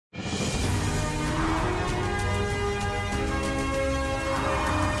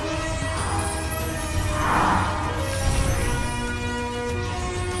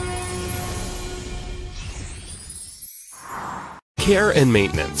Care and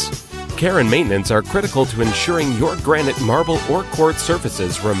maintenance. Care and maintenance are critical to ensuring your granite, marble, or quartz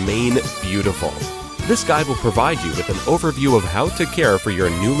surfaces remain beautiful. This guide will provide you with an overview of how to care for your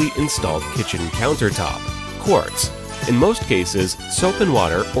newly installed kitchen countertop. Quartz. In most cases, soap and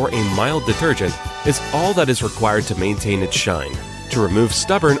water or a mild detergent is all that is required to maintain its shine. To remove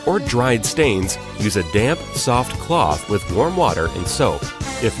stubborn or dried stains, use a damp, soft cloth with warm water and soap.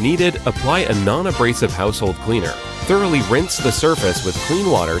 If needed, apply a non-abrasive household cleaner. Thoroughly rinse the surface with clean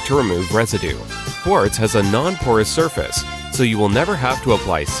water to remove residue. Quartz has a non-porous surface, so you will never have to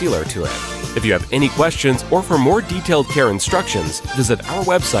apply sealer to it. If you have any questions or for more detailed care instructions, visit our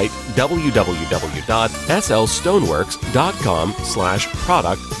website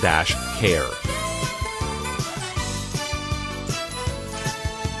www.slstoneworks.com/product-care.